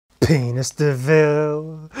penis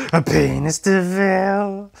DeVille, a penis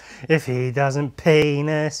DeVille. If he doesn't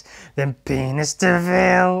penis, then penis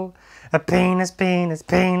DeVille. A penis, penis,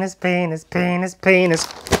 penis, penis, penis, penis,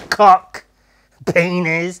 cock.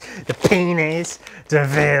 Penis, the penis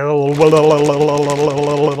DeVille.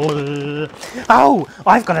 Oh,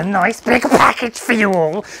 I've got a nice big package for you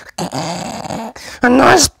all. A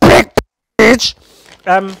nice big package.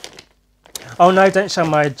 Oh no, don't show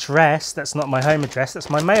my address. That's not my home address. That's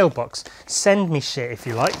my mailbox. Send me shit if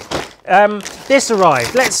you like. This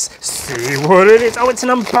arrived. Let's see what it is. Oh, it's an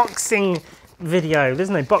unboxing video. There's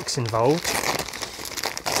no box involved.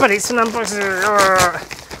 But it's an unboxing.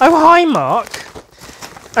 Oh, hi, Mark.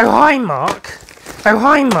 Oh, hi, Mark. Oh,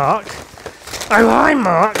 hi, Mark. Oh, hi,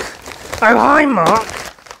 Mark. Oh, hi, Mark.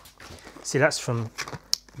 See, that's from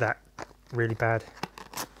that really bad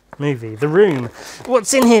movie, The Room.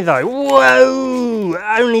 What's in here though? Whoa!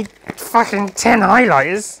 Only fucking 10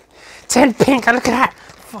 highlighters. 10 pink. Oh, look at that.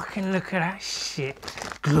 Fucking look at that shit.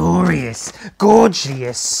 Glorious.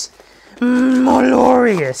 Gorgeous.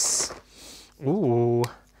 Glorious. Ooh.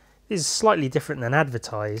 This is slightly different than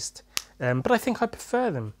advertised. But I think I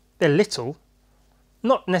prefer them. They're little.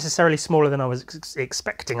 Not necessarily smaller than I was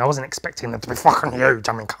expecting. I wasn't expecting them to be fucking huge.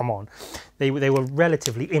 I mean, come on. They were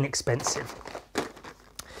relatively inexpensive.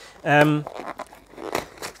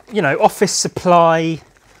 You know, office supply,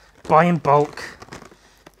 buy in bulk.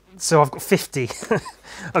 So I've got 50.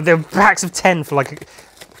 There were packs of 10 for like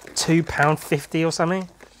 £2.50 or something.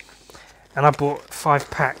 And I bought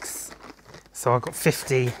 5 packs. So I've got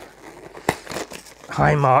 50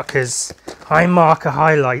 high markers, high marker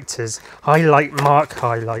highlighters, highlight mark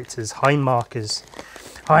highlighters, high markers,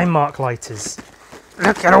 high mark lighters.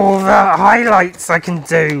 Look at all the highlights I can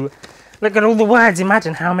do. Look at all the words.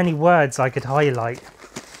 Imagine how many words I could highlight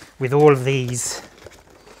with all of these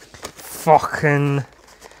fucking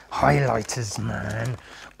highlighters, man.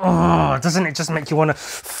 Oh, doesn't it just make you want to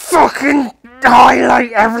fucking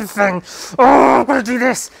highlight everything? Oh, I'm gonna do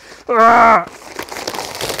this. Wow.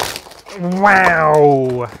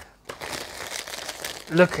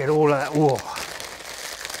 Look at all of that. Oh.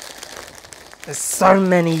 There's so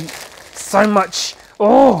much.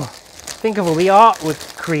 Oh. Think of all the art we'd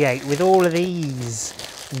create with all of these.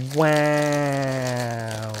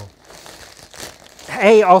 Wow.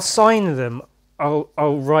 Hey, I'll sign them.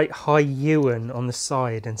 I'll write "Hi Ewan" on the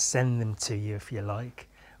side and send them to you if you like.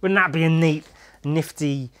 Wouldn't that be a neat,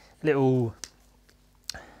 nifty little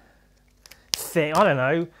thing? I don't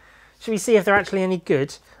know. Should we see if they're actually any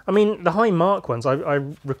good? I mean, the high mark ones, I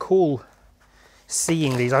recall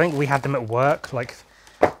seeing these. I think we had them at work. Like,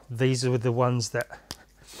 these were the ones that,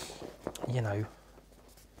 you know,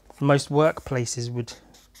 most workplaces would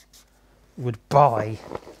buy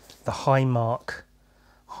the high mark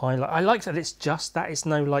highlight. I like that it's just that. It's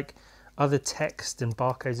no like other text and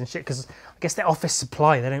barcodes and shit, because I guess they're office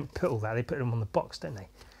supply. They don't put all that. They put them on the box, don't they?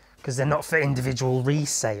 Because they're not for individual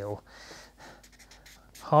resale.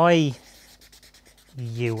 Hi,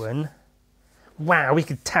 Ewan. Wow, we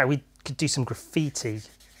could do some graffiti.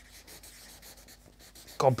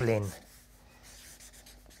 Goblin.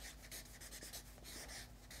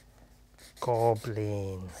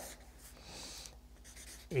 Goblin.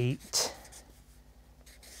 Eat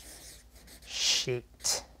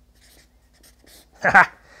shit.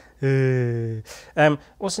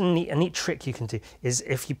 What's a neat trick you can do is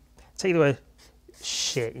if you take the word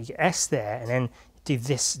shit, you get S there, and then do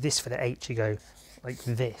this for the H. You go like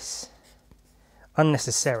this,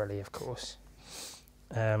 unnecessarily, of course.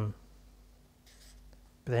 But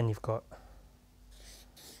then you've got,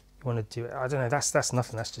 you want to do it. I don't know. That's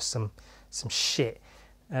nothing. That's just some shit.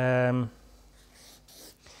 Because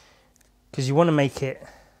you want to make it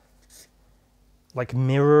like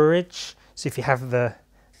mirrorage. So if you have the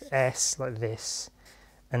S like this,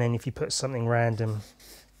 and then if you put something random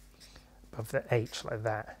above the H like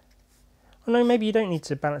that. Oh no, maybe you don't need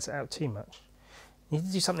to balance it out too much. You need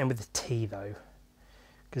to do something with the T though,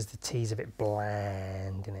 because the T's a bit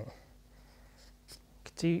bland, isn't it?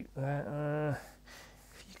 Could do that.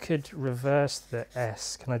 If you could reverse the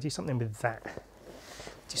S, can I do something with that?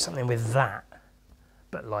 Do something with that,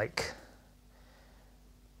 but like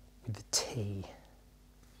with the T.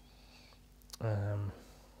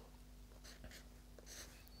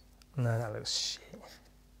 No, that looks shit.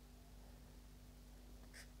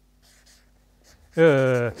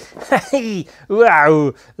 Hey,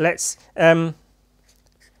 wow. Let's.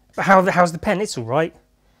 How's the pen? It's all right.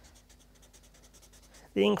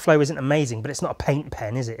 The ink flow isn't amazing, but it's not a paint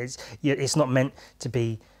pen, is it? It's not meant to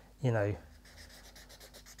be, you know.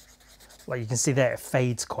 Like you can see there, it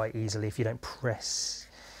fades quite easily if you don't press.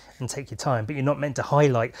 and take your time, but you're not meant to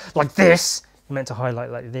highlight like this. You're meant to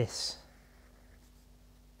highlight like this.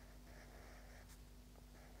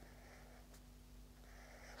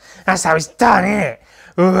 That's how it's done, isn't it?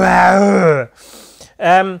 Wow.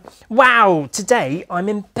 Wow, today I'm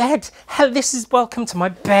in bed. This is welcome to my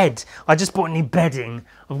bed. I just bought new bedding.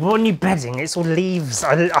 I bought new bedding. It's all leaves.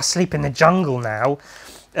 I sleep in the jungle now.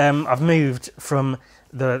 I've moved from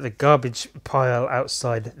the garbage pile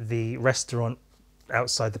outside the restaurant,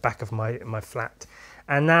 outside the back of my flat.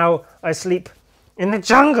 And now I sleep in the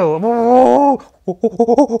jungle.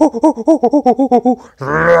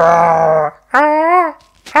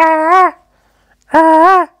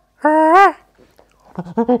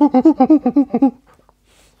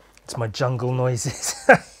 It's my jungle noises.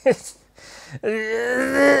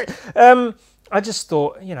 I just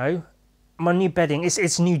thought, you know, my new bedding,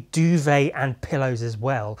 it's new duvet and pillows as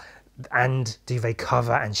well, and duvet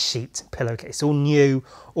cover and sheet, pillowcase, all new,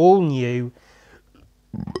 all new.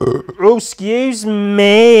 Oh, excuse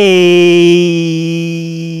me.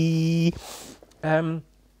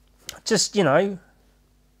 Just, you know,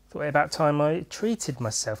 thought about time I treated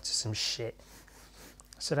myself to some shit.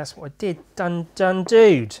 So that's what I did. Done,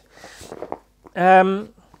 dude.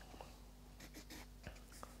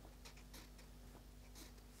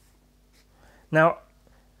 Now,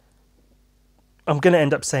 I'm going to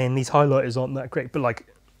end up saying these highlighters aren't that great, but like,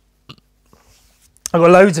 I've got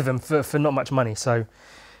loads of them for not much money. So,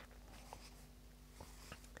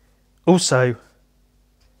 also,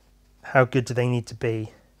 how good do they need to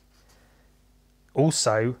be?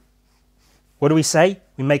 Also, what do we say?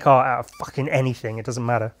 We make art out of fucking anything. It doesn't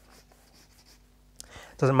matter.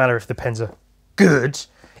 It doesn't matter if the pens are good.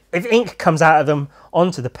 If ink comes out of them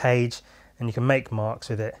onto the page and you can make marks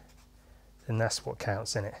with it, then that's what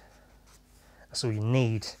counts, innit? That's all you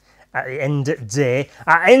need. At the end of the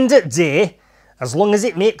day, as long as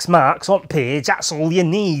it makes marks on page, that's all you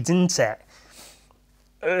need, isn't it?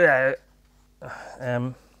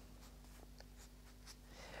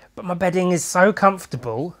 But my bedding is so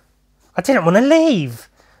comfortable, I didn't want to leave.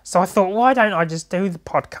 So I thought, why don't I just do the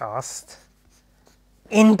podcast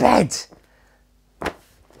in bed?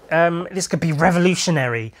 This could be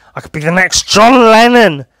revolutionary. I could be the next John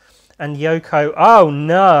Lennon. And Yoko, oh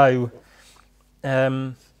no.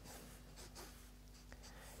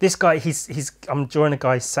 This guy, I'm drawing a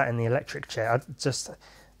guy sat in the electric chair.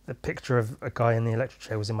 The picture of a guy in the electric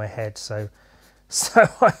chair was in my head, so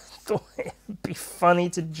I thought it'd be funny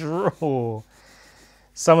to draw.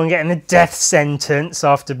 Someone getting a death sentence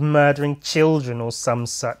after murdering children or some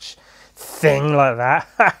such thing like that.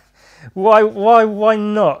 Why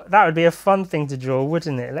not? That would be a fun thing to draw,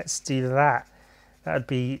 wouldn't it? Let's do that. That would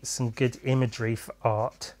be some good imagery for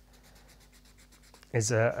art.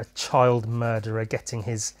 Is a child murderer getting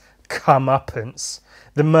his comeuppance.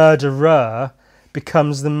 The murderer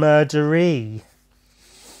becomes the murderee.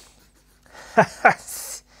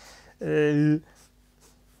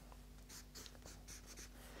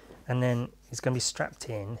 And then he's going to be strapped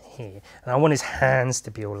in here. And I want his hands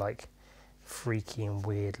to be all like freaky and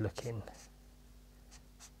weird looking.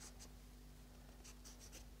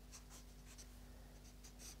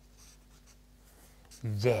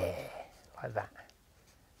 Yeah, like that.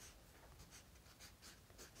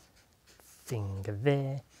 Finger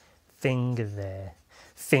there, finger there,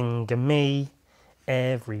 finger me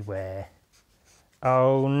everywhere.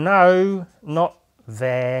 Oh no, not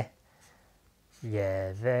there.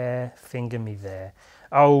 Yeah, there, finger me there.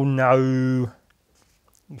 Oh no,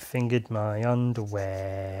 you fingered my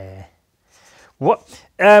underwear. What?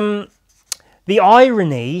 The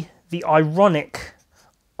ironic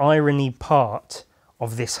irony part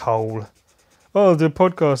of this whole, oh, the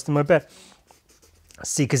podcast in my bed.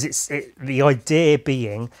 See, because the idea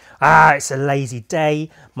being, it's a lazy day,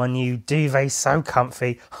 my new duvet's so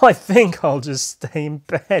comfy, I think I'll just stay in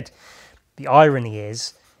bed. The irony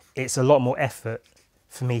is, it's a lot more effort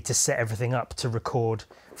for me to set everything up to record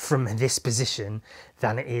from this position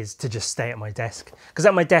than it is to just stay at my desk. Because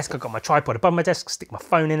at my desk, I've got my tripod above my desk, stick my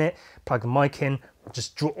phone in it, plug a mic in,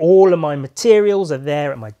 just draw. All of my materials are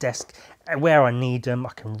there at my desk. Where I need them,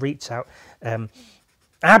 I can reach out.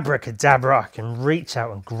 Abracadabra, I can reach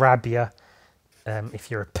out and grab you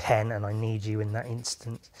if you're a pen and I need you in that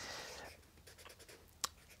instant.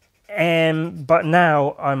 But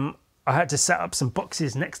now I had to set up some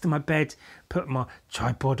boxes next to my bed, put my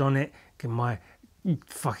tripod on it, get my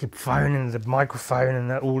fucking phone and the microphone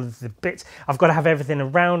and all of the bits. I've got to have everything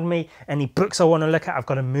around me. Any books I want to look at, I've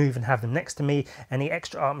got to move and have them next to me. Any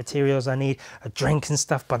extra art materials I need, a drink and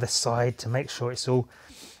stuff by the side to make sure it's all...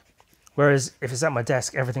 Whereas if it's at my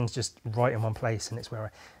desk, everything's just right in one place and it's where I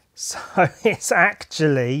So it's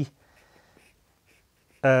actually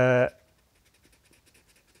sort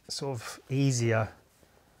of easier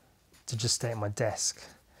to just stay at my desk.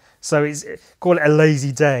 So it's, call it a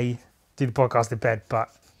lazy day, do the podcast in bed,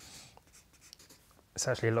 but it's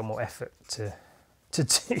actually a lot more effort to do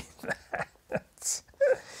that.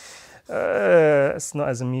 It's not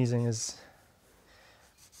as amusing as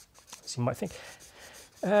you might think.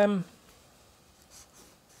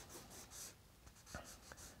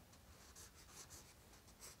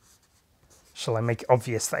 Shall I make it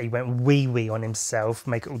obvious that he went wee-wee on himself,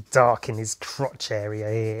 make it all dark in his crotch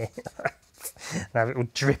area here? And have it all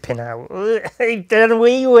dripping out. He did a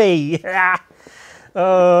wee-wee!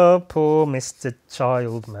 Oh, poor Mr.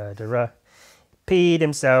 Child Murderer. Peed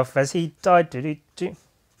himself as he died.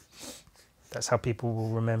 That's how people will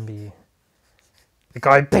remember you. The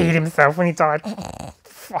guy peed himself when he died.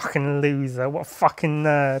 Fucking loser. What a fucking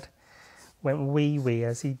nerd. Went wee-wee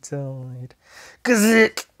as he died.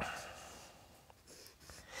 Gazik!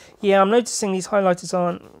 Yeah, I'm noticing these highlighters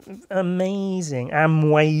aren't amazing.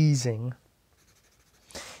 Amazing.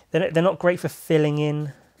 They're not great for filling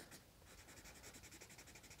in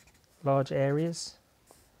large areas.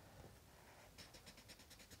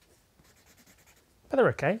 But they're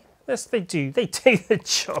okay. Yes, they do the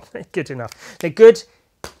job. They're good enough. They're good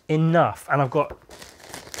enough. And I've got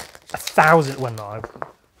 1,000. Well, no,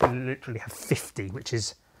 I literally have 50, which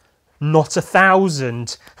is not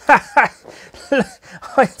 1,000.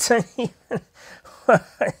 I don't even.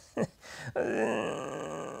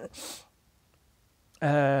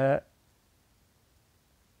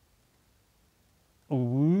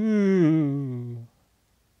 Ooh.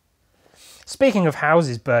 Speaking of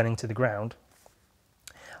houses burning to the ground,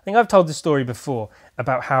 I think I've told the story before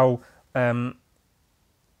about how when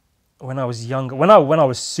I was younger, when I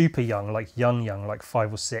was super young, like young, like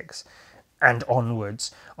 5 or 6 and onwards,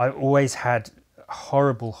 I always had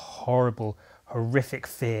horrible, horrific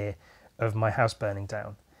fear of my house burning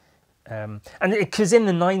down. And because in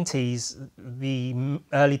the 90s, the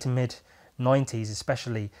early to mid 90s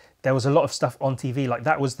especially, there was a lot of stuff on TV. Like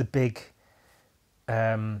that was the big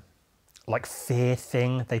like fear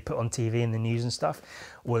thing they put on TV in the news and stuff,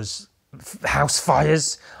 was house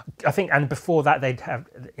fires. I think, and before that they'd have,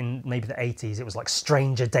 in maybe the 80s, it was like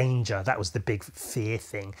stranger danger. That was the big fear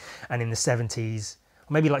thing. And in the 70s,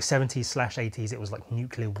 or maybe like 70s/80s, it was like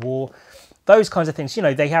nuclear war. Those kinds of things. You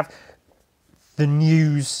know, they have the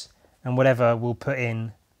news and whatever will put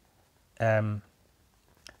in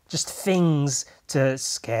just things to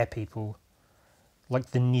scare people.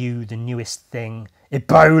 Like the newest thing,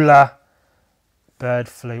 Ebola, bird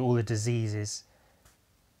flu, all the diseases.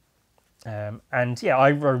 And yeah, I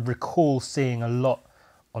recall seeing a lot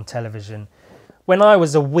on television when I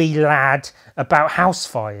was a wee lad about house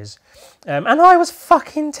fires. And I was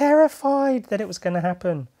fucking terrified that it was going to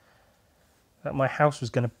happen. That my house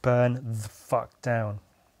was going to burn the fuck down.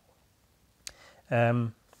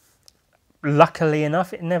 Luckily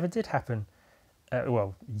enough, it never did happen.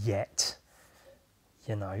 Well, yet.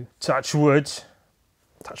 You know, touch wood.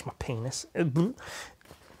 Touch my penis.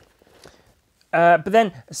 But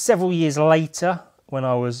then several years later, when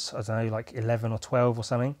I was, I don't know, like 11 or 12 or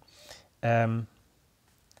something,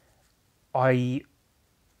 I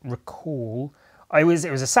recall, it was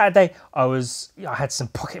a Saturday, I had some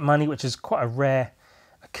pocket money, which is quite a rare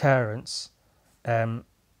occurrence.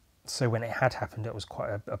 So when it had happened, it was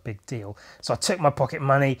quite a big deal. So I took my pocket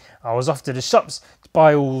money, I was off to the shops to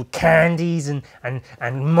buy all candies and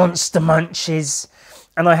Monster Munches.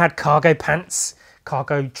 And I had cargo pants,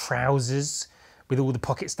 cargo trousers with all the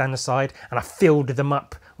pockets down the side. And I filled them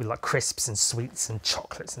up with like crisps and sweets and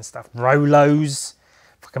chocolates and stuff. Rolos,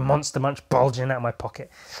 fucking Monster Munch bulging out of my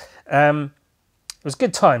pocket. It was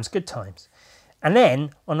good times. And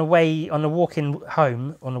then on the walk-in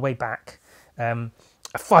home, on the way back, a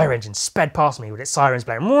fire engine sped past me with its sirens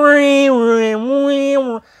blowing.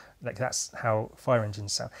 Like that's how fire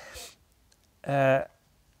engines sound.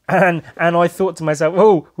 And I thought to myself,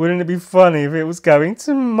 oh, wouldn't it be funny if it was going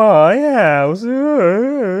to my house?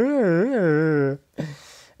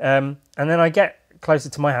 And then I get closer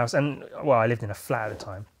to my house, and well, I lived in a flat at the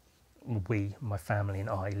time. My family and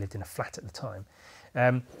I lived in a flat at the time.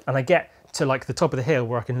 And I get to like the top of the hill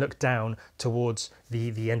where I can look down towards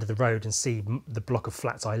the end of the road and see the block of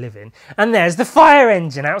flats I live in. And there's the fire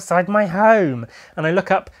engine outside my home. And I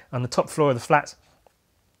look up on the top floor of the flat,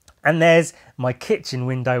 and there's my kitchen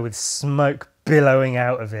window with smoke billowing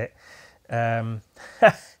out of it. And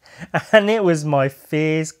it was my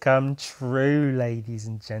fears come true, ladies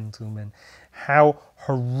and gentlemen. How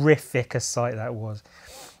horrific a sight that was.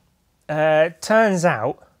 Turns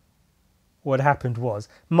out what happened was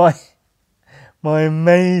my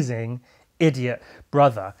amazing idiot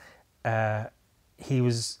brother,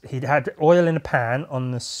 he'd had oil in a pan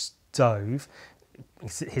on the stove.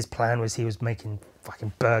 His plan was he was making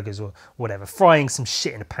fucking burgers or whatever, frying some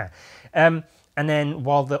shit in a pan. And then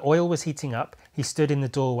while the oil was heating up, he stood in the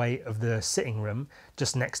doorway of the sitting room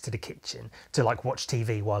just next to the kitchen to like watch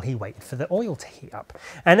TV while he waited for the oil to heat up.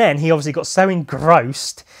 And then he obviously got so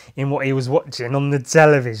engrossed in what he was watching on the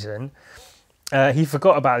television, he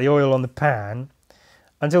forgot about the oil on the pan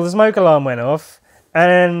until the smoke alarm went off, and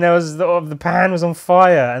then there was the pan was on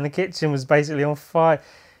fire and the kitchen was basically on fire.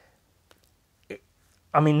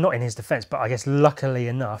 I mean, not in his defense, but I guess luckily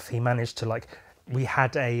enough, he managed to, like, we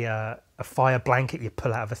had a fire blanket you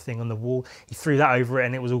pull out of a thing on the wall. He threw that over it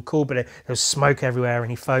and it was all cool, but there was smoke everywhere,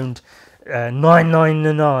 and he phoned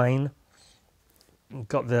 999,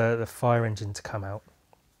 got the fire engine to come out.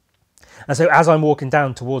 And so as I'm walking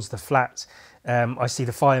down towards the flat, I see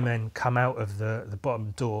the firemen come out of the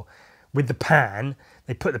bottom door with the pan.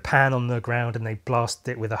 They put the pan on the ground and they blasted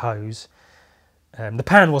it with a hose. The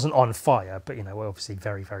pan wasn't on fire, but, you know, obviously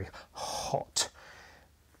very, very hot.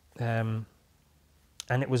 And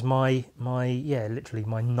it was literally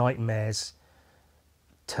my nightmares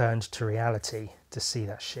turned to reality to see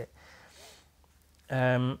that shit.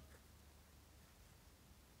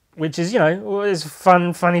 Which is, you know, is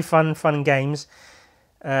fun games.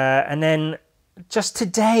 And then just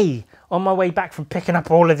today, on my way back from picking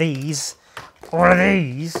up all of these,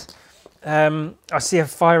 I see a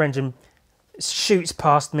fire engine shoots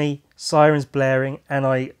past me, sirens blaring, and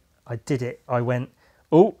I did it. I went,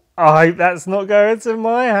 oh, I hope that's not going to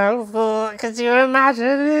my house. Oh, could you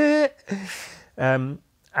imagine it? And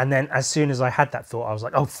then as soon as I had that thought, I was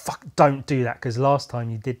like, oh, fuck, don't do that, because last time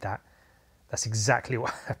you did that, that's exactly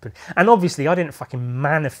what happened. And obviously, I didn't fucking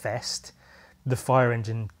manifest the fire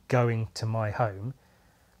engine going to my home.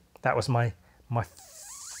 That was my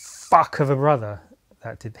fuck of a brother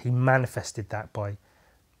that did. He manifested that by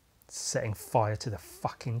setting fire to the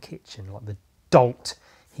fucking kitchen like the dolt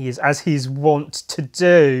he is, as he's wont to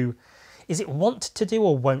do. Is it want to do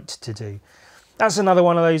or wont to do? That's another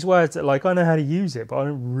one of those words that, like, I know how to use it, but I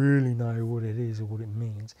don't really know what it is or what it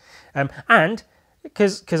means. And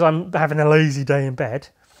because I'm having a lazy day in bed,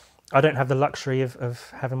 I don't have the luxury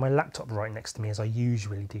of having my laptop right next to me as I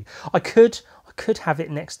usually do. I could have it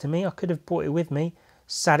next to me. I could have brought it with me,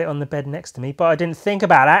 sat it on the bed next to me, but I didn't think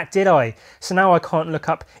about that, did I? So now I can't look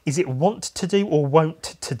up, is it want to do or won't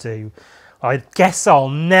to do? I guess I'll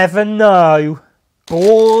never know.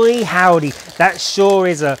 Boy, howdy. That sure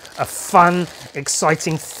is a fun,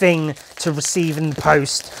 exciting thing to receive in the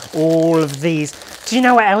post. All of these. Do you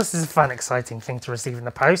know what else is a fun, exciting thing to receive in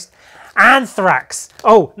the post? Anthrax.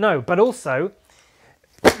 Oh, no, but also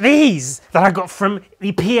these that I got from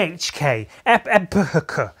EPHK.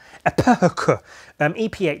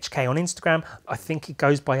 EPHK on Instagram. I think it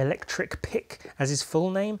goes by Electric Pick as his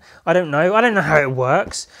full name. I don't know how it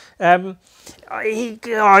works. I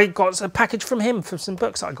got a package from him for some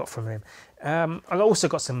books that I got from him. I also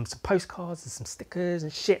got some postcards and some stickers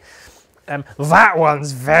and shit. That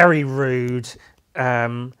one's very rude.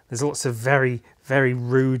 There's lots of very, very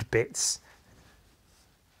rude bits.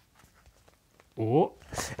 Oh.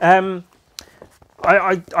 I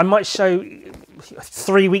might show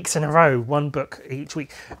 3 weeks in a row, one book each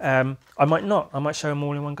week. I might not. I might show them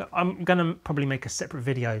all in one go. I'm going to probably make a separate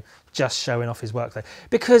video just showing off his work, though.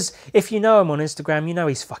 Because if you know him on Instagram, you know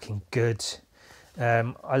he's fucking good.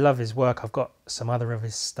 I love his work. I've got some other of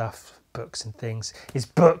his stuff, books and things. His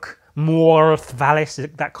book, Morth Valis,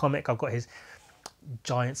 that comic. I've got his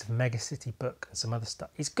Giants of Megacity book and some other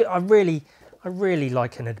stuff. He's good. I really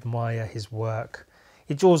like and admire his work.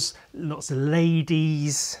 He draws lots of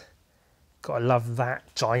ladies. Gotta love that.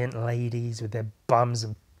 Giant ladies with their bums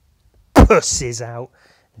and pussies out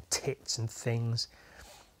and tits and things.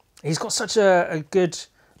 He's got such a good,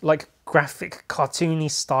 like, graphic,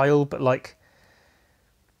 cartoony style, but, like,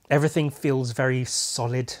 everything feels very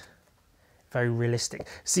solid, very realistic.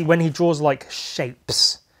 See, when he draws, like,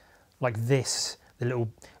 shapes like this, the little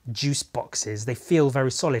juice boxes, they feel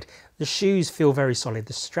very solid. The shoes feel very solid.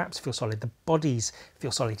 The straps feel solid. The bodies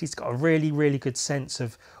feel solid. He's got a really, really good sense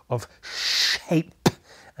of shape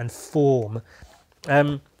and form.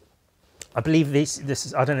 I believe this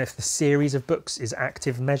is, I don't know if the series of books is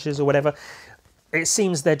Active Measures or whatever. It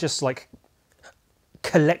seems they're just like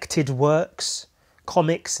collected works,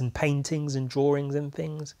 comics and paintings and drawings and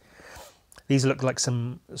things. These look like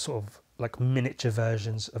some sort of like miniature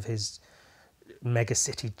versions of his Mega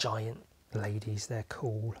City Giant ladies. They're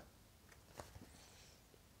cool.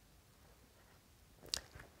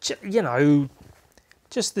 You know,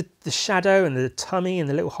 just the shadow and the tummy and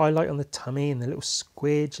the little highlight on the tummy and the little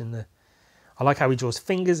squidge and the... I like how he draws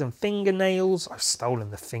fingers and fingernails. I've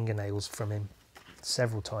stolen the fingernails from him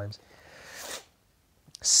several times.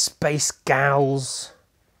 Space gals.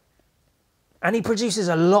 And he produces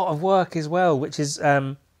a lot of work as well, which is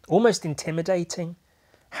almost intimidating,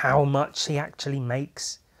 how much he actually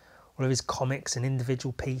makes. All of his comics and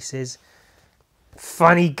individual pieces.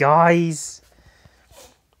 Funny guys.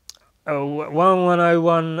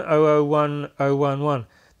 1101001001011.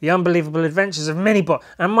 The Unbelievable Adventures of Minibot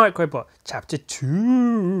and Microbot. Chapter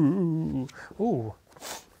 2. Ooh.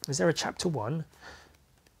 Is there a chapter 1?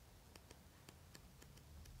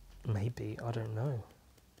 Maybe. I don't know.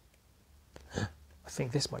 I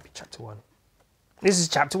think this might be chapter 1. This is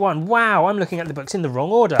chapter 1. Wow, I'm looking at the books in the wrong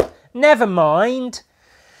order. Never mind.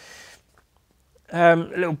 A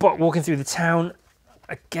little bot walking through the town.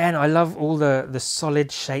 Again, I love all the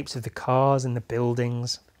solid shapes of the cars and the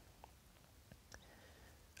buildings.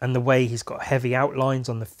 And the way he's got heavy outlines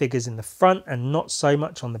on the figures in the front and not so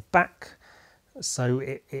much on the back. So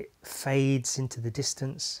it fades into the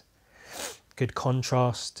distance. Good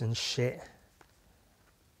contrast and shit.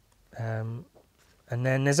 And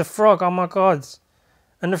then there's a frog, oh my god.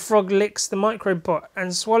 And the frog licks the microbot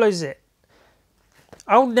and swallows it.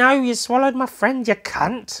 Oh no, you swallowed my friend, you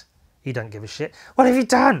cunt. You don't give a shit. What have you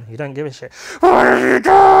done? You don't give a shit. What have you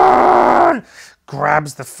done?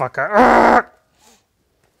 Grabs the fucker. Arrgh!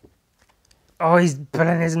 Oh, he's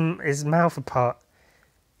pulling his mouth apart.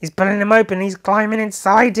 He's pulling him open. He's climbing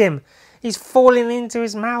inside him. He's falling into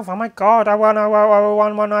his mouth. Oh my god.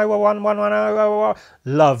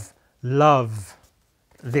 Love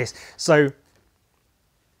this. So,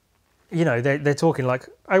 you know, they're talking like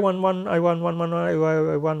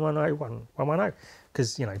 011011101110110,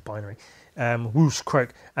 because, you know, binary. Whoosh,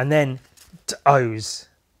 croak. And then to O's,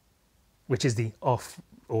 which is the off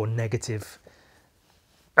or negative.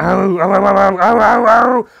 Negative,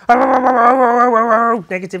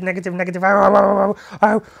 negative, negative. And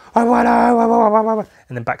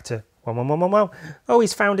then back to 11111. Oh,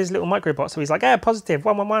 he's found his little microbot, so he's like, yeah, positive,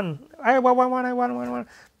 111.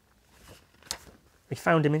 We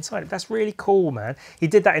found him inside. That's really cool, man. He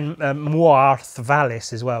did that in Moarth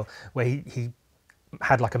Vallis as well, where he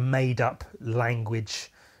had like a made-up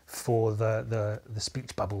language for the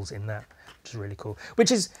speech bubbles in that, which is really cool.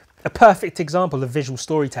 Which is a perfect example of visual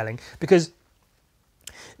storytelling, because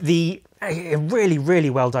really,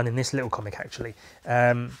 really well done in this little comic, actually.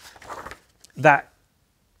 That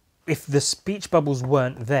if the speech bubbles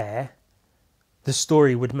weren't there, the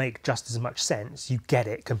story would make just as much sense. You get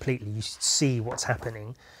it completely. You see what's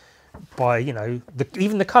happening by, you know,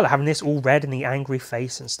 even the colour, having this all red and the angry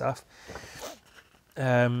face and stuff.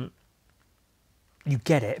 You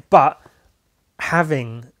get it, but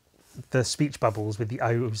having the speech bubbles with the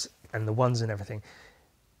O's and the ones and everything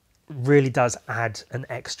really does add an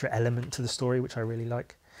extra element to the story, which I really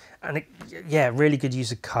like. And yeah, really good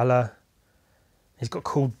use of colour. He's got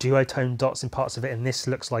cool duotone dots in parts of it, and this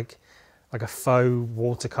looks like a faux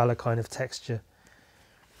watercolour kind of texture.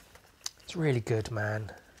 It's really good,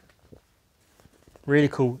 man. Really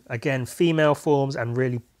cool. Again, female forms and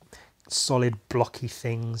really solid blocky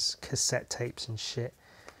things, cassette tapes and shit.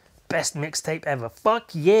 Best mixtape ever.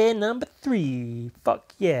 Fuck yeah, number 3.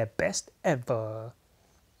 Fuck yeah, best ever.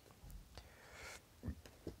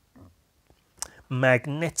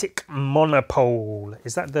 Magnetic Monopole.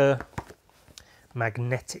 Is that the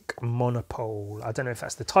Magnetic Monopole? I don't know if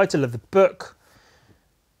that's the title of the book,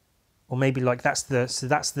 or maybe like that's the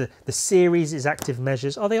series is active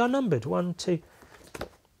measures. Oh, they are numbered. 1, 2,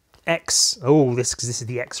 X. Oh, this is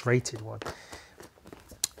the X-rated one.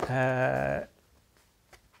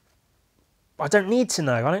 I don't need to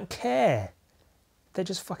know. I don't care. They're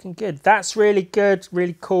just fucking good. That's really good.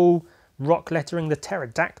 Really cool. Rock lettering. The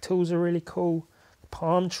pterodactyls are really cool.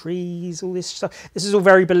 Palm trees. All this stuff. This is all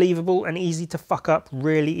very believable and easy to fuck up.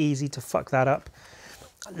 Really easy to fuck that up.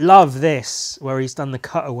 Love this, where he's done the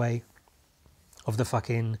cutaway of the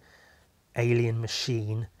fucking alien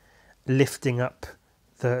machine, lifting up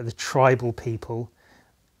the tribal people,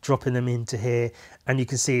 dropping them into here, and you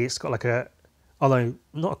can see it's got like a, although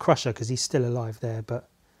not a crusher because he's still alive there, but,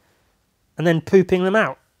 and then pooping them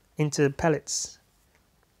out into pellets.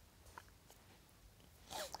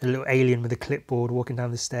 A little alien with a clipboard walking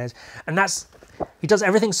down the stairs, and that's, he does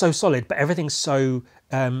everything so solid, but everything so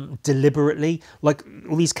deliberately, like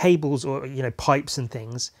all these cables or, you know, pipes and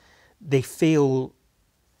things, they feel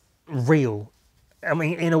real. I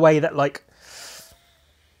mean, in a way that, like,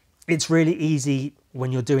 it's really easy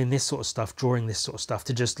when you're doing this sort of stuff, drawing this sort of stuff,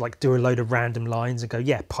 to just like do a load of random lines and go,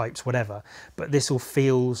 yeah, pipes, whatever. But this all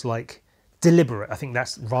feels like deliberate. I think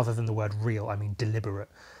that's, rather than the word real, I mean deliberate.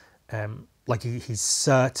 Like he's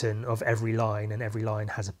certain of every line, and every line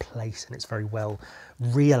has a place, and it's very well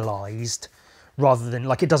realised, rather than,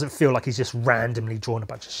 like, it doesn't feel like he's just randomly drawn a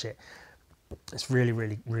bunch of shit. It's really,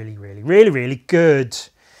 really, really, really, really, really good.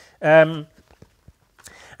 And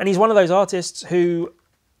he's one of those artists who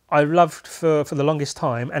I loved for the longest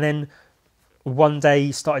time, and then one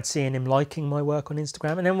day started seeing him liking my work on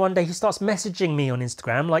Instagram, and then one day he starts messaging me on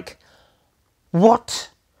Instagram like, what?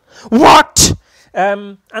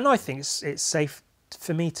 And I think it's safe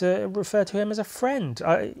for me to refer to him as a friend.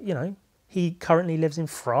 You know, he currently lives in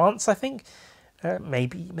France, I think.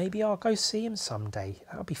 Maybe I'll go see him someday.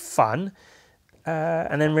 That'll be fun.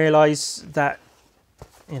 And then realise that,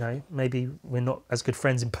 you know, maybe we're not as good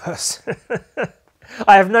friends in person.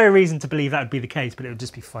 I have no reason to believe that would be the case, but it would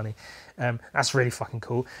just be funny. That's really fucking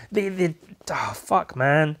cool. Oh, fuck,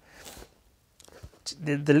 man.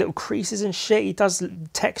 The little creases and shit. He does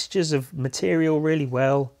textures of material really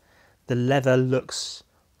well. The leather looks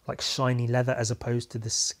like shiny leather as opposed to the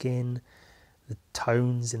skin. The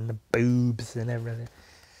tones and the boobs and everything.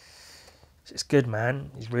 It's good,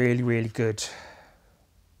 man. He's really, really good.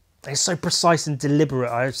 It's so precise and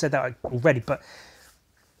deliberate. I've said that already, but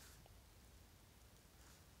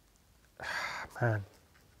man,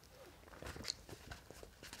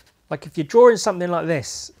 like if you're drawing something like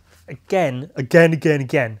this again,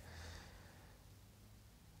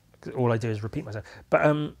 all I do is repeat myself,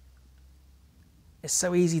 but it's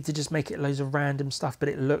so easy to just make it loads of random stuff, but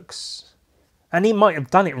it looks, and he might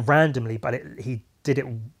have done it randomly, but he did it,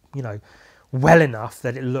 you know, well enough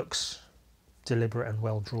that it looks deliberate and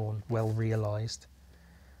well drawn, well realised.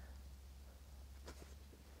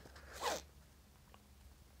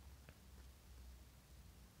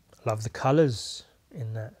 Love the colours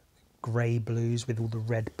in that. Grey blues with all the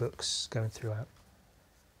red books going throughout.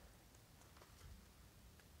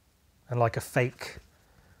 And like a fake,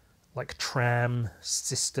 like tram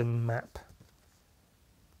system map.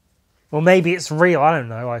 Or maybe it's real, I don't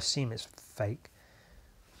know, I assume it's fake.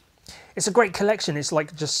 It's a great collection. It's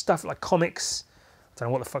like just stuff like comics. I don't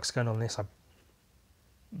know what the fuck's going on in this. I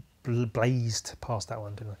blazed past that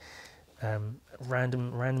one, didn't I?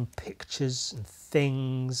 Random pictures and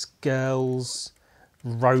things, girls,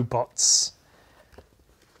 robots,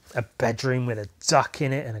 a bedroom with a duck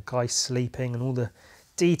in it and a guy sleeping, and all the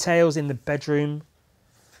details in the bedroom.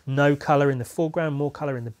 No colour in the foreground, more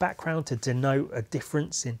colour in the background to denote a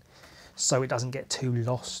difference in, so it doesn't get too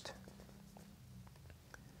lost.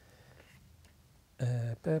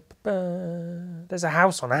 There's a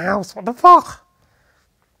house on a house. What the fuck?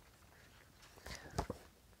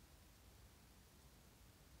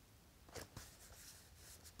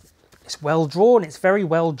 It's well drawn. It's very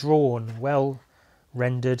well drawn, well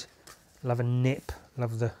rendered. Love a nip.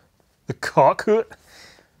 Love the cock.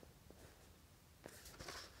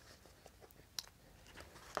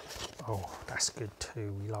 Oh, that's good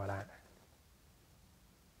too. We like that.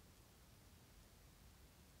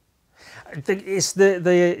 It's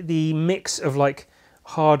the mix of like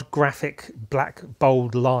hard graphic black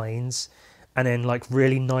bold lines and then like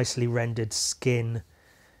really nicely rendered skin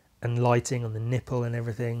and lighting on the nipple and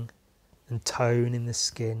everything, and tone in the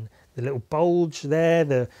skin. The little bulge there,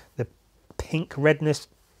 the pink redness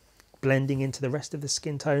blending into the rest of the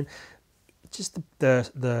skin tone. Just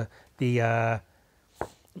the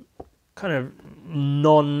kind of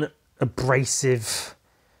non-abrasive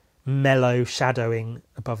mellow shadowing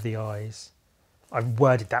above the eyes. I've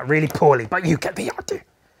worded that really poorly, but you get the idea.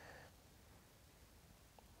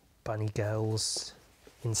 Bunny girls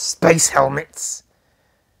in space helmets.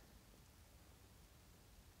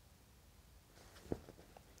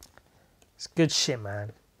 It's good shit,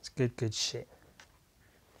 man. It's good shit.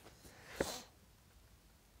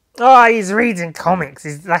 Oh, he's reading comics.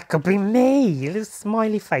 That could be me. A little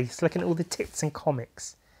smiley face looking at all the tits and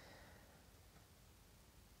comics.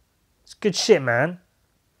 It's good shit, man.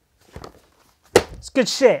 It's good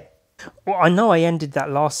shit. Well, I know I ended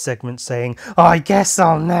that last segment saying, oh, I guess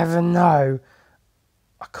I'll never know.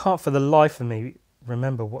 I can't for the life of me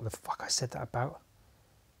remember what the fuck I said that about.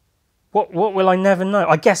 What will I never know?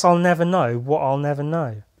 I guess I'll never know what I'll never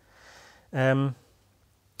know. Oh,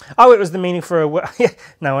 it was the meaning for a word. Yeah,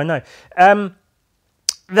 now I know.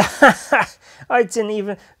 I didn't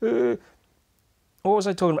even... what was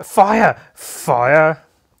I talking about? Fire! Fire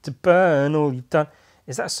to burn all you've done.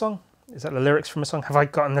 Is that a song? Is that the lyrics from a song? Have I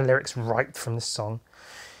gotten the lyrics right from the song?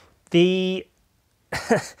 The...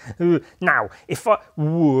 now, if I...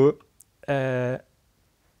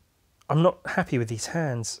 I'm not happy with these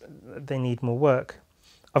hands. They need more work.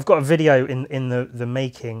 I've got a video in the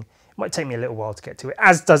making It might take me a little while to get to it,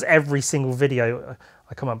 as does every single video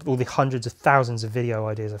I come up with, all the hundreds of thousands of video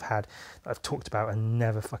ideas I've had, that I've talked about and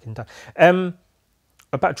never fucking done.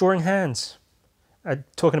 About drawing hands.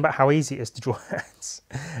 Talking about how easy it is to draw hands.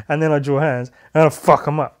 And then I draw hands and I fuck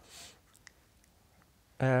them up.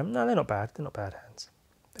 No, they're not bad. They're not bad hands.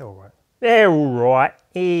 They're all right. They're all right.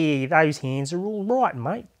 Hey, those hands are all right,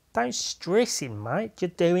 mate. Don't stress it, mate. You're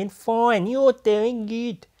doing fine. You're doing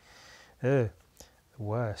good. The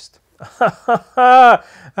worst. I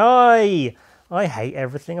hate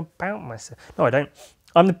everything about myself. No, I don't.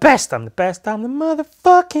 I'm the best. I'm the best. I'm the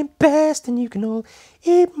motherfucking best. And you can all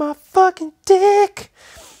eat my fucking dick.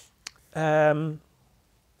 When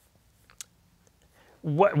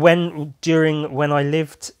I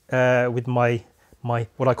lived with my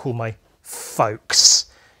what I call my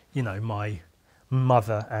folks, you know, my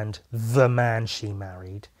mother and the man she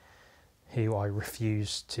married, who I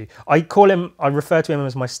refuse to. I refer to him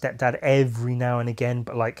as my stepdad every now and again,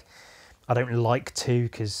 but like I don't like to,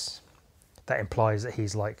 because that implies that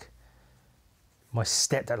he's like my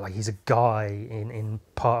stepdad, like he's a guy in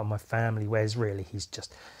part of my family, whereas really he's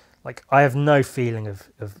just like, I have no feeling of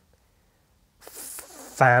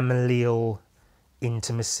familial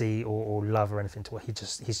intimacy or love or anything to what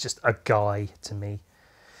he's just a guy to me.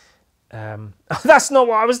 That's not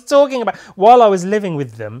what I was talking about. While I was living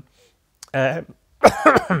with them, they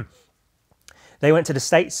went to the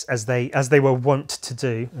States as they were wont to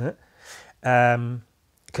do,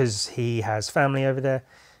 because he has family over there,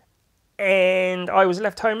 and I was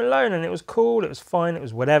left home alone, and it was cool, it was fine, it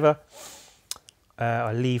was whatever.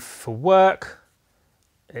 I leave for work.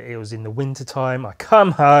 It was in the winter time. I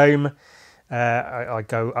come home. I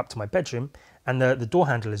go up to my bedroom, and the door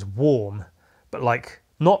handle is warm, but like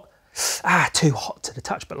not too hot to the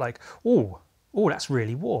touch, but like, oh, that's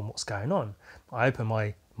really warm. What's going on? I open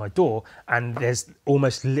my door, and there's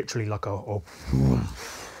almost literally like a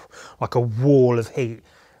wall of heat,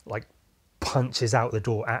 like punches out the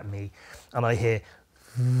door at me, and I hear.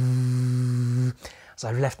 So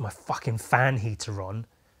I've left my fucking fan heater on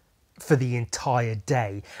for the entire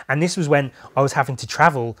day, and this was when I was having to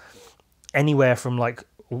travel anywhere from like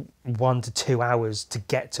 1 to 2 hours to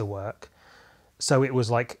get to work. So it was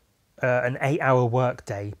like an 8-hour work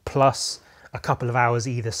day plus a couple of hours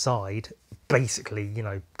either side, basically, you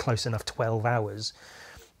know, close enough 12 hours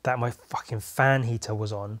that my fucking fan heater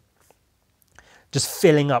was on, just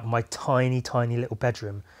filling up my tiny little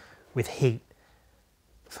bedroom with heat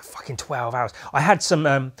for fucking 12 hours. I had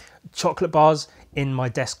some chocolate bars in my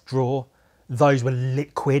desk drawer. Those were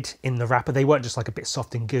liquid in the wrapper. They weren't just like a bit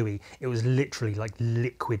soft and gooey. It was literally like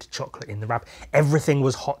liquid chocolate in the wrapper. Everything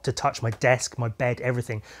was hot to touch. My desk, my bed,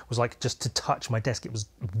 everything was like just to touch my desk. It was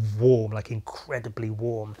warm, like incredibly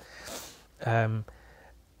warm. And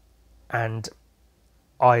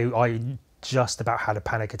I just about had a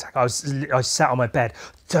panic attack. I sat on my bed,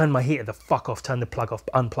 turned my heater the fuck off, turned the plug off,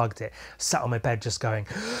 unplugged it, sat on my bed just going,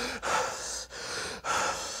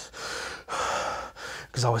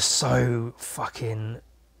 because I was so fucking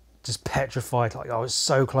just petrified. Like I was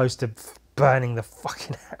so close to burning the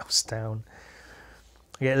fucking house down.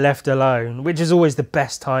 I get left alone, which is always the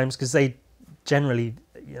best times, because they generally,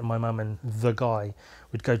 you know, my mum and the guy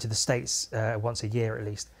would go to the States once a year at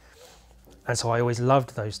least. And so I always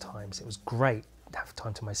loved those times. It was great to have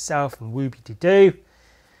time to myself and whoopie-de-doo.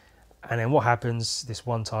 And then what happens this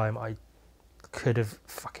one time, I could have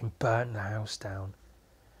fucking burnt the house down.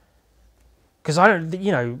 Because I don't,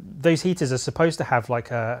 you know, those heaters are supposed to have like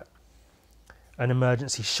an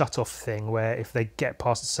emergency shut-off thing where if they get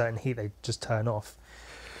past a certain heat, they just turn off.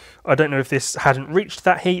 I don't know if this hadn't reached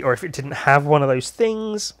that heat or if it didn't have one of those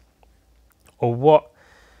things or what,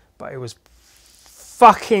 but it was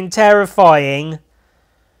fucking terrifying.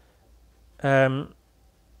 Yeah,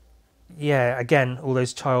 again, all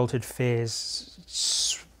those childhood fears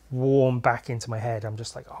swarm back into my head. I'm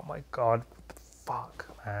just like, oh my God, what the fuck,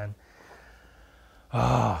 man.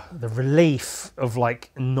 The relief of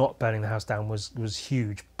like not burning the house down was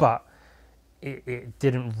huge, but it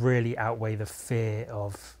didn't really outweigh the fear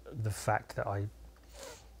of the fact that I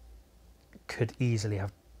could easily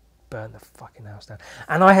have burnt the fucking house down.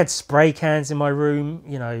 And I had spray cans in my room,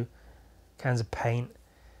 you know, cans of paint,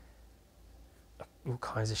 all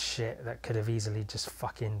kinds of shit that could have easily just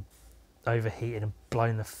fucking overheated and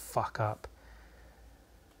blown the fuck up.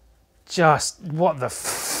 Just what the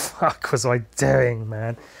fuck was I doing,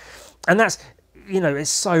 man? And that's, you know, it's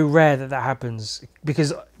so rare that happens,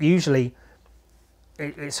 because usually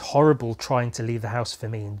it's horrible trying to leave the house for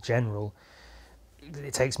me in general.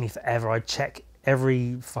 It takes me forever. I check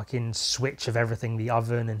every fucking switch of everything, the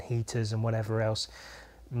oven and heaters and whatever else,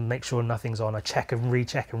 make sure nothing's on. I check and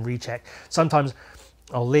recheck and recheck. Sometimes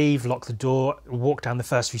I'll leave, lock the door, walk down the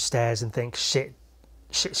first few stairs and think, shit,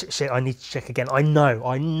 I need to check again. I know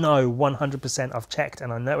 100% I've checked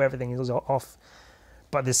and I know everything is off,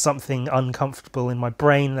 but there's something uncomfortable in my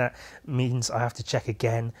brain that means I have to check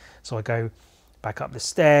again. So I go back up the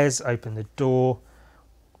stairs, open the door,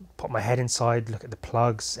 pop my head inside, look at the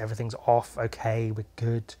plugs, everything's off, okay, we're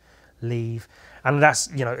good, leave. And that's,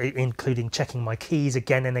 you know, including checking my keys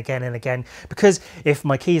again and again and again, because if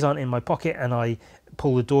my keys aren't in my pocket and I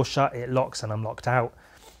pull the door shut, it locks and I'm locked out.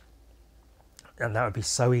 And that would be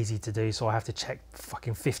so easy to do, so I have to check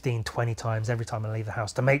fucking 15, 20 times every time I leave the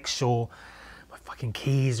house to make sure my fucking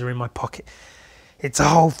keys are in my pocket. It's a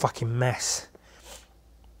whole fucking mess.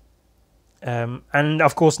 And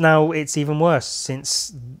of course now it's even worse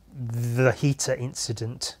since the heater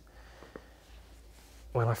incident,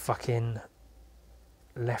 when I fucking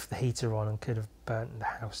left the heater on and could have burnt the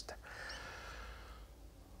house down.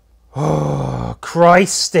 Oh,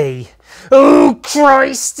 Christy! Oh,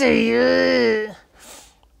 Christy! Ugh.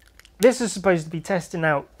 This is supposed to be testing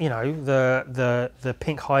out, you know, the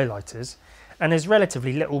pink highlighters, and there's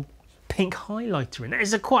relatively little pink highlighter in it.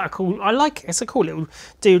 It's quite a cool. I like it. It's a cool little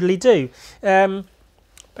doodly do,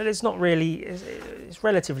 but it's not really. It's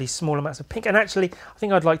relatively small amounts of pink, and actually, I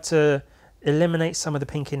think I'd like to eliminate some of the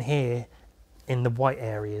pink in here, in the white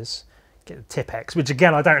areas. Get the Tipp-Ex, which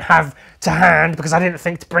again I don't have to hand because I didn't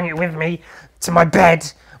think to bring it with me to my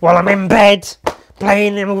bed while I'm in bed,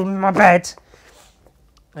 playing in my bed.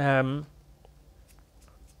 And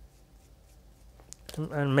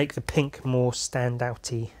make the pink more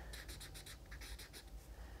standouty.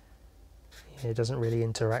 Yeah, it doesn't really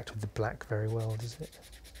interact with the black very well, does it?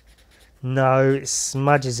 No, it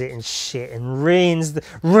smudges it and shit and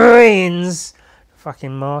ruins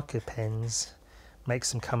fucking marker pens.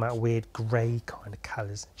 Makes them come out weird grey kind of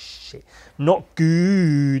colours and shit. Not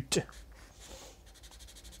good.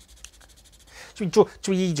 Should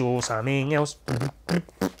we draw something else?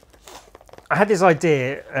 I had this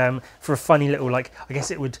idea for a funny little, like, I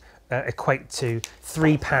guess it would equate to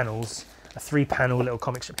 3 panels, a 3-panel little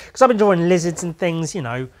comic strip. Because I've been drawing lizards and things, you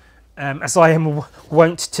know, as I am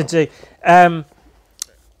wont to do. So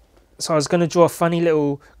I was going to draw a funny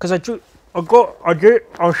little, because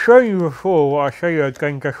I'll show you before, I'll show you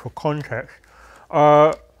again just for context.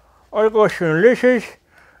 I got some lizards,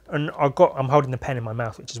 and I'm holding the pen in my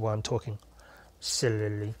mouth, which is why I'm talking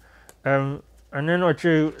sillily. And then I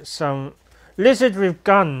drew some lizards with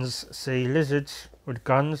guns. See, lizards with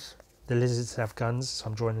guns. The lizards have guns, so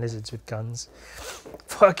I'm drawing lizards with guns.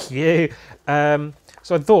 Fuck you. So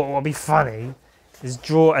I thought what would be funny is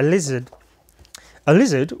draw a lizard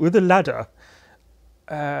with a ladder.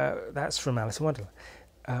 That's from Alice in Wonderland.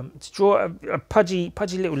 To draw a pudgy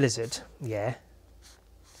little lizard, yeah.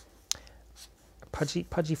 A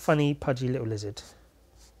funny, pudgy little lizard.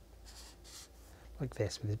 Like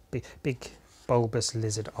this, with his big bulbous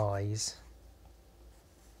lizard eyes.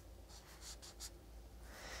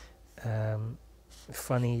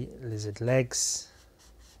 Funny lizard legs.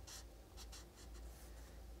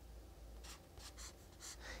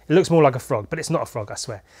 It looks more like a frog, but it's not a frog, I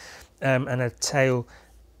swear. And a tail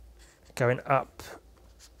going up,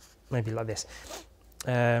 maybe like this.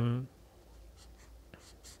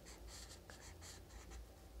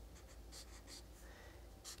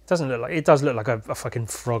 Doesn't look like, it does look like a fucking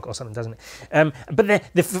frog or something, doesn't it? But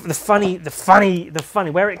the funny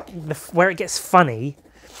where it gets funny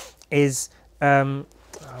is I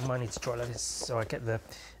might need to draw it like this so I get the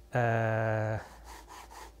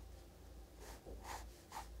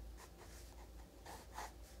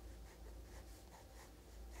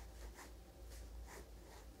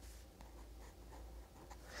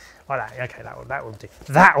like that. Okay,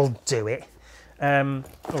 that'll do it. All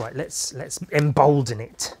right, let's embolden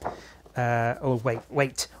it. Oh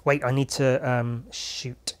wait! I need to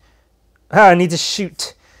shoot. I need to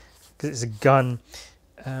shoot because it's a gun.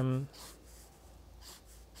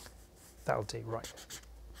 That'll do. Right.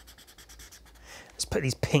 Let's put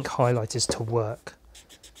these pink highlighters to work.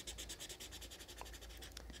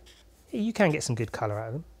 You can get some good colour out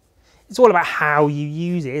of them. It's all about how you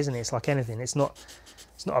use it, isn't it? It's like anything. It's not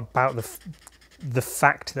about the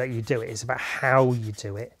fact that you do it. It's about how you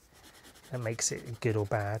do it that makes it good or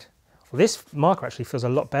bad. Well, this marker actually feels a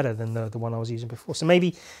lot better than the one I was using before. So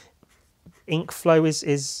maybe ink flow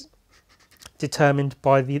is determined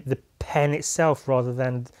by the pen itself rather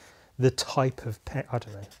than the type of pen. I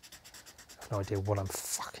don't know. I have no idea what I'm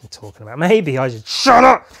fucking talking about. Maybe I should shut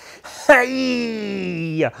up.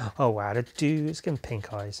 Hey! Oh wow, the dude, it's getting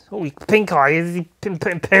pink eyes. Oh, pink eye. He's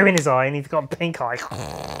putting poo in his eye and he's got pink eye.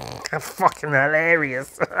 Fucking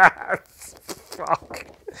hilarious. Fuck.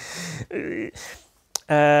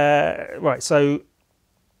 Right, so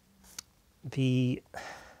it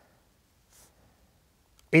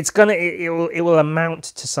will amount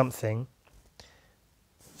to something.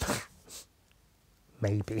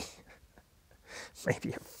 Maybe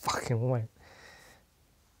it fucking won't.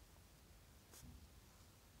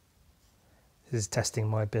 This is testing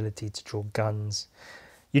my ability to draw guns.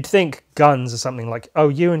 You'd think guns are something like, oh,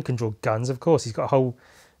 Ewan can draw guns. Of course, he's got a whole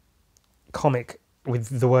comic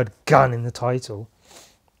with the word gun in the title.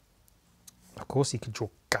 Of course he could draw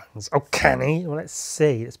guns. Oh, can he? Well, let's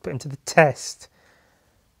see. Let's put him to the test.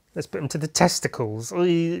 Let's put him to the testicles.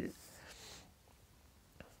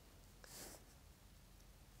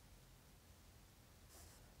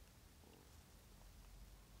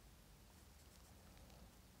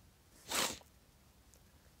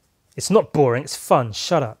 It's not boring, it's fun.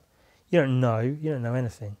 Shut up. You don't know. You don't know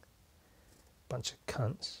anything. Bunch of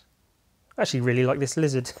cunts. I actually really like this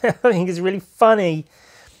lizard. I think it's really funny.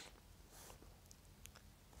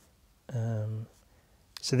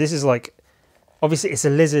 So this is like, obviously it's a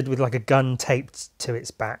lizard with like a gun taped to its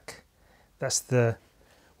back. That's the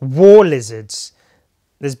war lizards.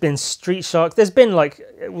 There's been street sharks. There's been like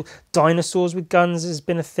dinosaurs with guns has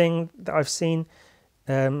been a thing that I've seen.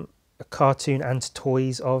 A cartoon and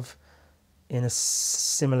toys of, in a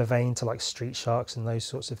similar vein to like street sharks and those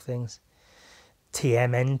sorts of things.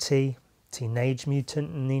 TMNT, Teenage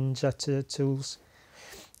Mutant Ninja Turtles.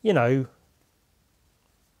 You know,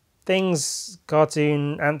 things,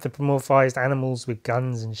 cartoon, anthropomorphized animals with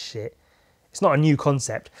guns and shit. It's not a new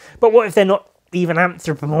concept. But what if they're not even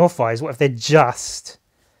anthropomorphized? What if they're just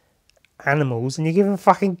animals and you give them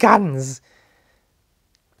fucking guns?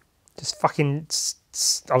 Just fucking,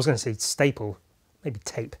 I was going to say staple, maybe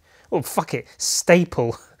tape. Oh, fuck it,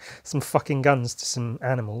 staple some fucking guns to some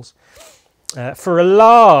animals. For a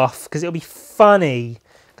laugh, because it'll be funny,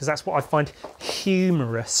 because that's what I find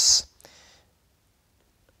humorous.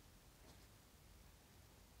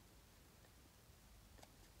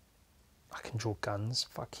 I can draw guns,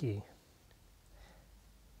 fuck you.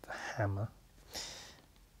 The hammer.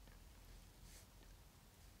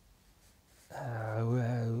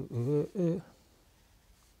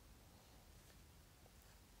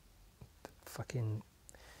 Fucking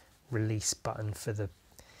release button for the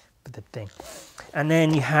thing, and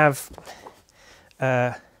then you have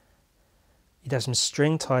you'd have some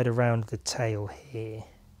string tied around the tail here,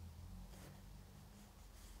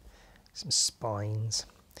 some spines,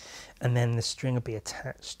 and then the string will be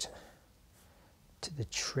attached to the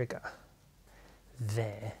trigger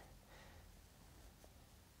there.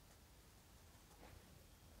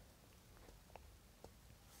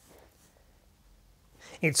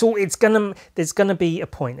 There's gonna be a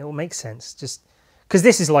point. It will make sense, just because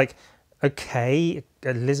this is like, okay,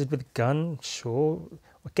 a lizard with a gun, sure,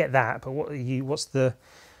 I get that, but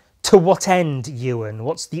to what end, Ewan?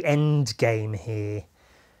 What's the end game here?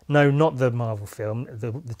 No, not the Marvel film.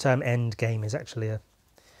 The term end game is actually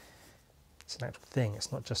it's an actual thing.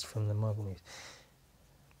 It's not just from the Marvel movies.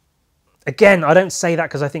 Again, I don't say that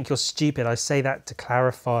because I think you're stupid. I say that to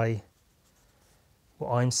clarify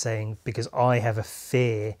what I'm saying, because I have a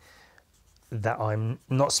fear that I'm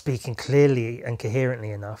not speaking clearly and coherently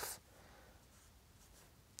enough.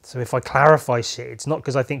 So if I clarify shit, it's not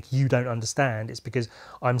because I think you don't understand, it's because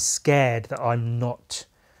I'm scared that I'm not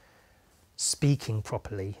speaking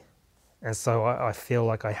properly. And so I feel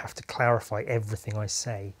like I have to clarify everything I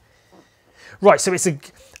say. Right, so it's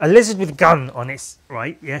a lizard with a gun on its,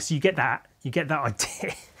 right? Yes, you get that. You get that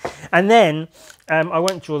idea. And then, I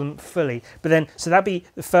won't draw them fully, but then, so that'd be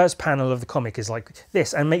the first panel of the comic is like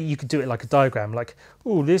this, and maybe you could do it like a diagram, like,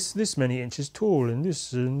 oh, this many inches tall, and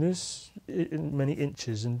this many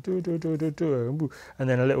inches, and and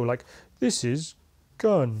then a little like, this is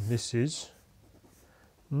gun, this is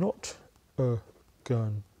not a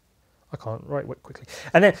gun. I can't write quickly.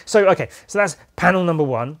 And then, so, okay, so that's panel number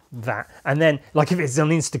one, that. And then, like, if it's on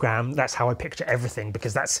Instagram, that's how I picture everything,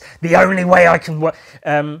 because that's the only way I can work.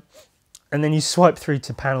 And then you swipe through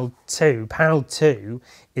to panel two. Panel two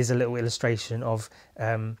is a little illustration of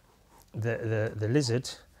the lizard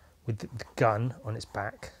with the gun on its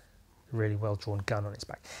back, really well-drawn gun on its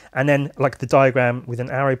back. And then, like, the diagram with an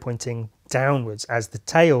arrow pointing downwards as the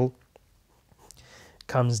tail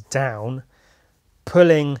comes down,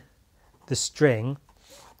 pulling the string,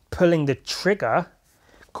 pulling the trigger,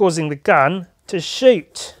 causing the gun to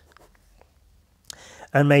shoot.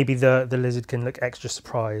 And maybe the lizard can look extra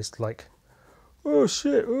surprised, like, oh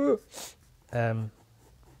shit, oh.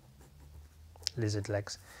 Lizard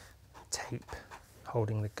legs, tape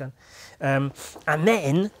holding the gun. And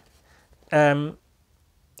then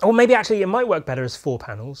Or maybe actually it might work better as 4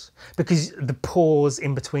 panels because the pause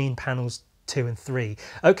in between panels 2 and 3.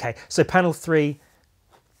 Okay, so panel 3,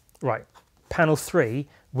 right, panel 3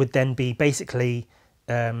 would then be basically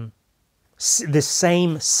the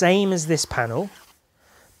same as this panel,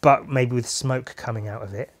 but maybe with smoke coming out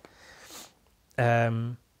of it.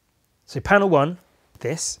 So panel 1,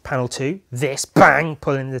 this, panel 2, this, bang,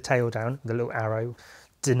 pulling the tail down, the little arrow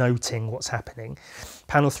denoting what's happening.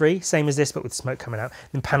 Panel 3, same as this, but with smoke coming out.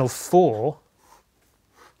 Then panel 4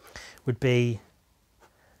 would be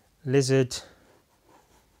lizard,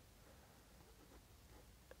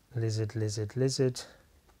 lizard, lizard, lizard,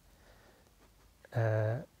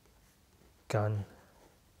 gun.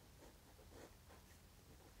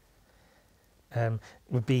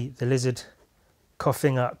 Would be the lizard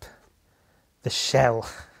coughing up the shell,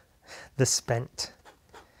 the spent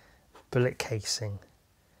bullet casing,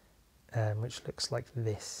 which looks like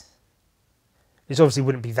this. This obviously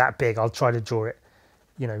wouldn't be that big. I'll try to draw it,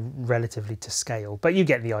 you know, relatively to scale, but you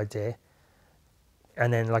get the idea.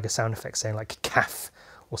 And then like a sound effect saying like calf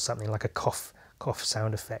or something, like a cough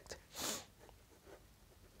sound effect.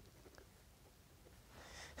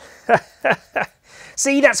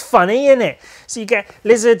 See, that's funny, isn't it? So you get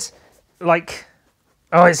lizard, like,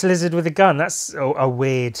 oh, it's lizard with a gun. That's a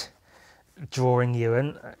weird drawing,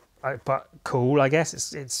 Ewan, but cool, I guess.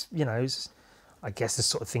 It's you know, I guess the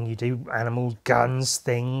sort of thing you do, animals, guns,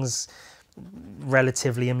 things,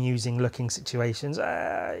 relatively amusing looking situations.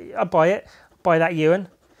 I buy it. Buy that, Ewan.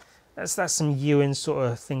 That's some Ewan sort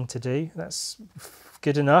of thing to do. That's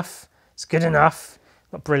good enough. It's good enough.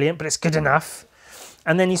 Not brilliant, but it's good enough.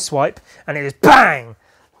 And then you swipe, and it is bang!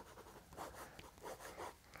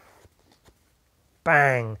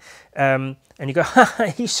 Bang! And you go,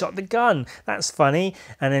 ha, he shot the gun. That's funny.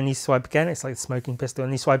 And then you swipe again. It's like a smoking pistol.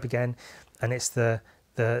 And you swipe again, and it's the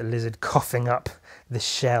lizard coughing up the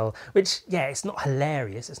shell. Which, yeah, it's not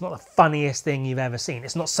hilarious. It's not the funniest thing you've ever seen.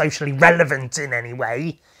 It's not socially relevant in any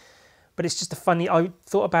way. But it's just a funny... I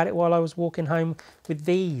thought about it while I was walking home with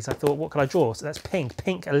these. I thought, what could I draw? So that's pink.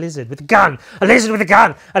 Pink, a lizard with a gun. A lizard with a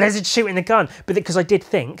gun. A lizard shooting the gun. But because I did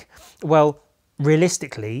think, well,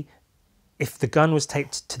 realistically, if the gun was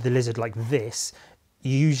taped to the lizard like this,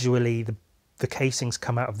 usually the casings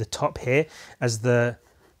come out of the top here as the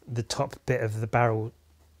top bit of the barrel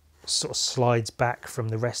sort of slides back from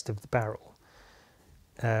the rest of the barrel.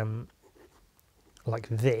 Like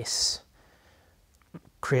this.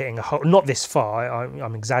 Creating a hole, not this far,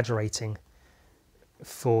 I'm exaggerating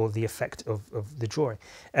for the effect of the drawing.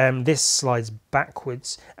 This slides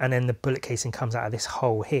backwards and then the bullet casing comes out of this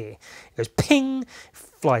hole here. It goes ping,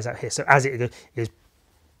 flies out here. So as it goes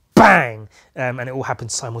bang, and it all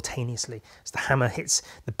happens simultaneously. So the hammer hits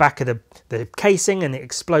the back of the casing and it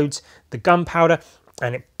explodes the gunpowder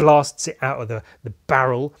and it blasts it out of the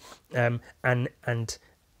barrel, and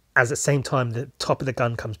at the same time, the top of the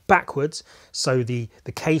gun comes backwards, so the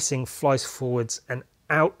casing flies forwards and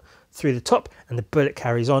out through the top, and the bullet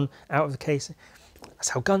carries on out of the casing. That's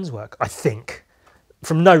how guns work, I think.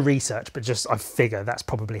 From no research, but just I figure that's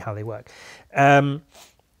probably how they work.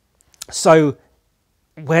 So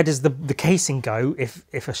where does the casing go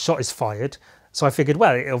if a shot is fired? So I figured,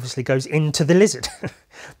 well, it obviously goes into the lizard.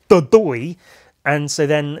 And so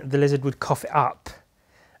then the lizard would cough it up,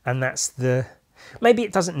 and that's the... Maybe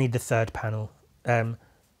it doesn't need the third panel,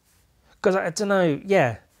 because I don't know.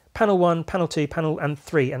 Yeah, panel 1, panel 2, panel and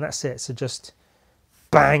 3, and that's it. So just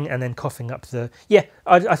bang, and then coughing up the... Yeah,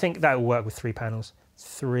 I think that will work with 3 panels.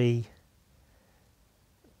 3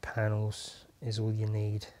 panels is all you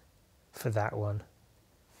need for that one.